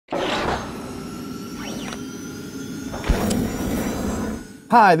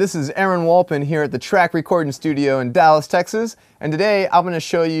Hi, this is Aaron Wolpin here at the Track Recording Studio in Dallas, Texas, and today I'm going to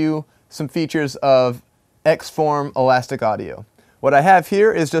show you some features of XForm elastic audio. What I have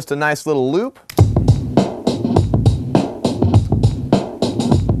here is just a nice little loop.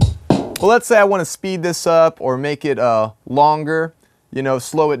 Well, let's say I want to speed this up or make it longer,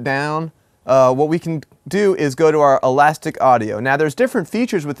 slow it down. What we can do is go to our elastic audio. Now there's different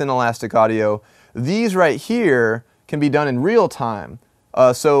features within elastic audio. These right here can be done in real time.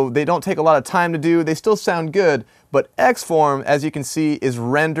 So they don't take a lot of time to do. They still sound good, but XForm, as you can see, is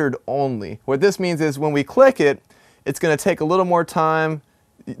rendered only. What this means is when we click it, it's going to take a little more time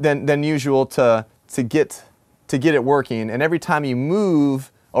than usual to get it working. And every time you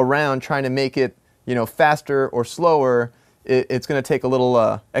move around trying to make it faster or slower, it's going to take a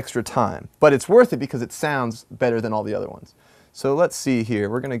little extra time. But it's worth it because it sounds better than all the other ones. So let's see here.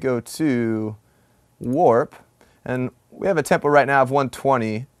 We're going to go to Warp, and we have a tempo right now of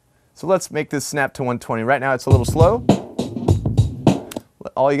 120. So let's make this snap to 120. Right now it's a little slow.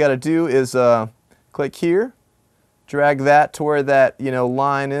 All you got to do is click here, drag that to where that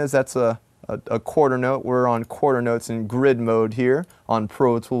line is. That's a quarter note. We're on quarter notes in grid mode here on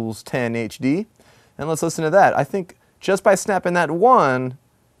Pro Tools 10 HD. And let's listen to that. I think just by snapping that one,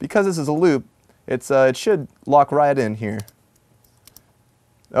 because this is a loop, it should lock right in here.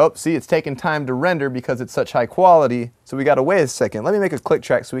 Oh, see, it's taking time to render because it's such high quality, so we got to wait a second. Let me make a click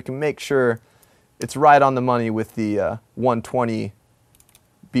track so we can make sure it's right on the money with the 120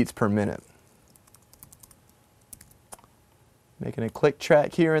 beats per minute. Making a click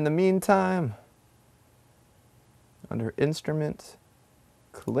track here in the meantime. Under Instrument,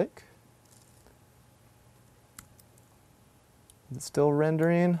 click. Is it still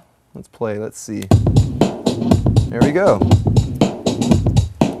rendering? Let's play, let's see. There we go.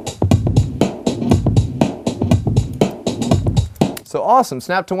 So awesome,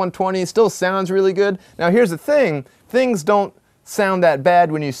 snap to 120, still sounds really good. Now here's the thing, things don't sound that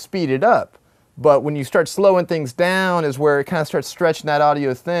bad when you speed it up, but when you start slowing things down is where it kind of starts stretching that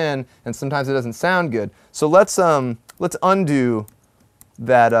audio thin, and sometimes it doesn't sound good. So let's undo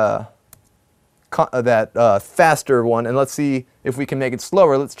that faster one, and let's see if we can make it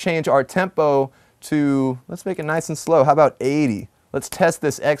slower. Let's change our tempo to, let's make it nice and slow. How about 80? Let's test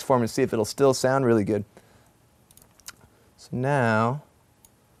this XForm and see if it'll still sound really good. So now,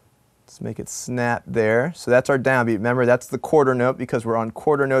 let's make it snap there. So that's our downbeat. Remember, that's the quarter note because we're on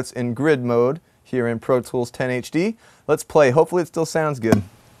quarter notes in grid mode here in Pro Tools 10 HD. Let's play. Hopefully it still sounds good.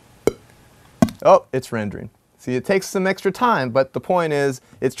 Oh, it's rendering. See, it takes some extra time, but the point is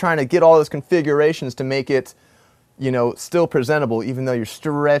it's trying to get all those configurations to make it, still presentable even though you're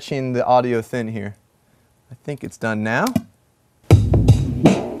stretching the audio thin here. I think it's done now.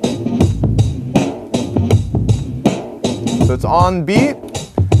 So it's on beat,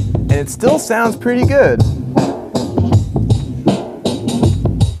 and it still sounds pretty good.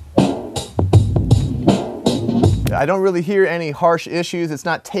 I don't really hear any harsh issues. It's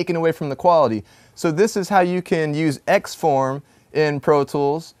not taken away from the quality. So this is how you can use XForm in Pro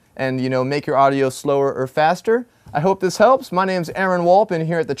Tools and make your audio slower or faster. I hope this helps. My name's Aaron Wolpin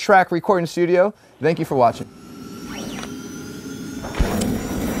here at the Track Recording Studio. Thank you for watching.